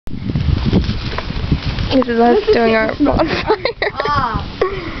This is us doing our bonfire.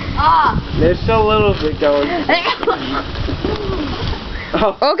 There's so little bit going.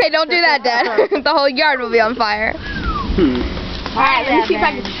 Oh. Okay, don't do that, Dad. The whole yard will be on fire. Alright, let me see if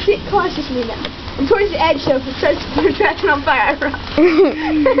I can sit cautiously now. I'm towards the edge, so if it starts catching on fire, I run.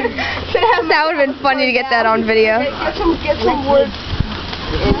 That would have been funny to get that on video. Get some wood.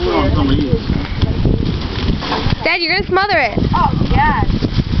 Dad, you're gonna smother it. Oh, God.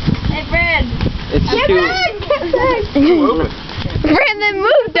 Hey, Fred. It's too... Brandon,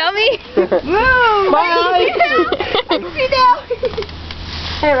 move, dummy. Move. My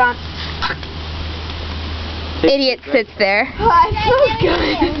Hey, Ron. Idiot sits there. Oh, I feel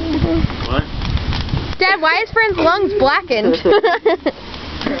good. What? Dad, why is Friend's lungs blackened?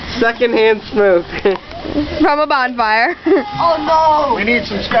 Secondhand smoke. From a bonfire. Oh, no. We need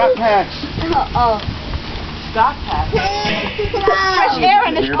some Scott packs. Uh-oh. Stop that. Fresh air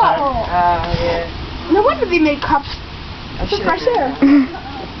in this cup. Yeah. No wonder they made cups for fresh air.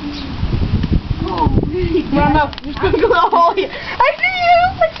 Run up. There's going to go a hole here. I see you.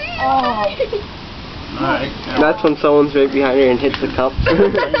 Alright. That's when someone's right behind her and hits the cup.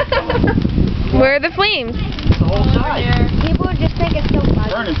 Where are the flames? The whole side. People would just think it's so fun.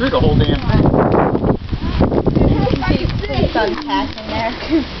 Burning through the whole damn thing. Sun's passing there.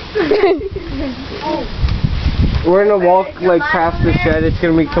 We're gonna walk like past the shed. It's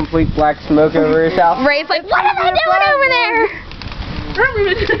gonna be complete black smoke over his house. Ray's like, what are they doing over there?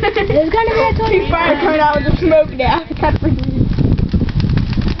 There's gonna be a totally fire coming out with the smoke now.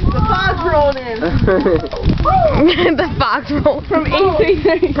 The fog's rolling in. The fox rolled From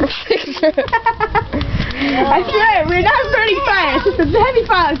 8:30. I swear, we're not burning fire. It's just a heavy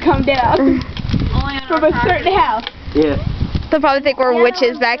fog come down from a certain house. Yeah. They'll probably think we're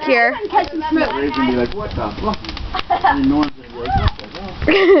witches back here. Ray's gonna be like, what the fuck? And Norm's gonna be like, what the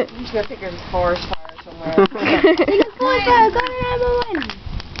hell? He's gonna think there's a forest fire somewhere.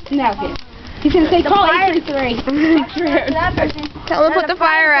 No, okay. He's gonna say call 833. Tell them to put the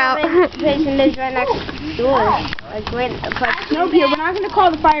fire out. Patient lives right next door. Like right across the No, Peter, we're not gonna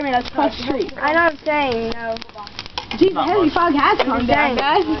call the fireman. Let's cross the street. I know what I'm saying, no. Geez, the heavy fog has come down,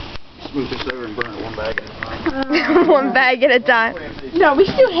 guys. Move this over and burn it one bag at a time. One bag at a time. No, we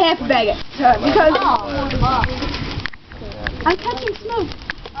should do half a bag at a time because I'm catching smoke.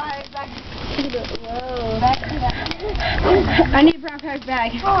 I need a brown paper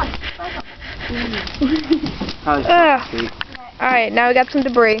bag. Alright, now we got some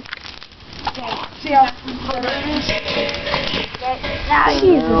debris. See how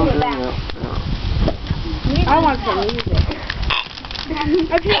I want to play music.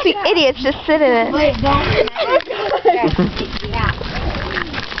 The idiots just sit in it.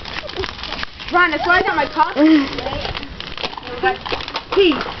 Ron, that's why I got my cup.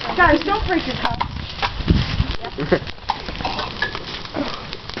 Pete, guys, don't break your cup.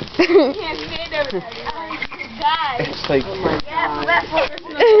 You can't stand over there. Guys. It's like...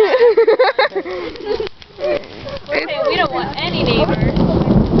 We don't want any neighbors.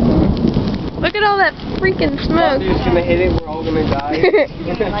 Look at all that freaking smoke. Dude's gonna hit it, we're all gonna die.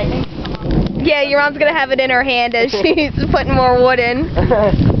 Yeah, your mom's gonna have it in her hand as she's putting more wood in.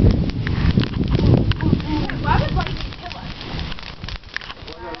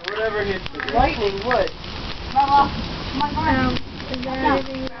 Whatever hits the lightning, what? Is there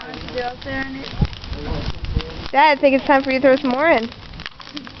anything wrong to do up there in it? Dad, I think it's time for you to throw some more in.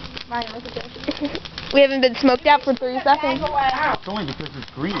 Mine, look at this. We haven't been smoked out for 3 seconds. It's only because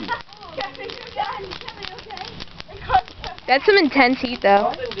it's green. That's some intense heat,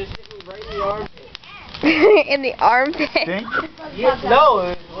 though. Something just hit me right in the armpit. In the armpit. Think? Yeah, no,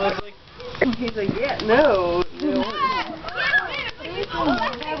 it was like... He's like, yeah, no.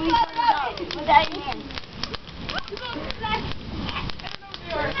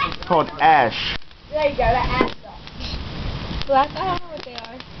 It's called ash. There you go, that ash stuff. Black, I don't know what they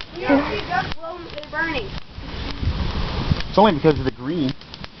are. They're burning. It's only because of the green.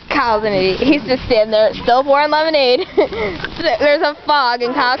 Kyle's an idiot. He's just standing there, still pouring lemonade. There's a fog,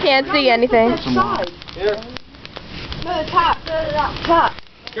 and Kyle can't see anything. Some more. Here. No, the top. Top.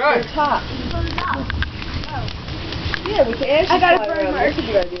 Good. Top. Yeah, we can I gotta burn my... That's a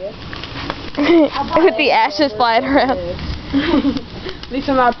good idea. With the ashes flying around. At least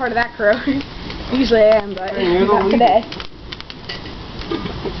I'm not part of that crew. Usually I am, but You're the not leader. today.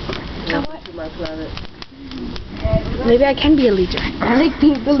 Maybe I can be a leader. I like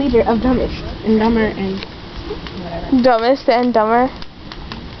being the leader of Dumbest and Dumber and whatever. Dumbest and dumber.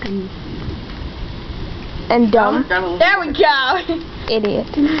 And dumb. There we go! Idiot.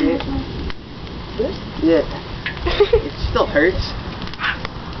 Yeah. It still hurts.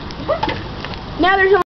 Now there's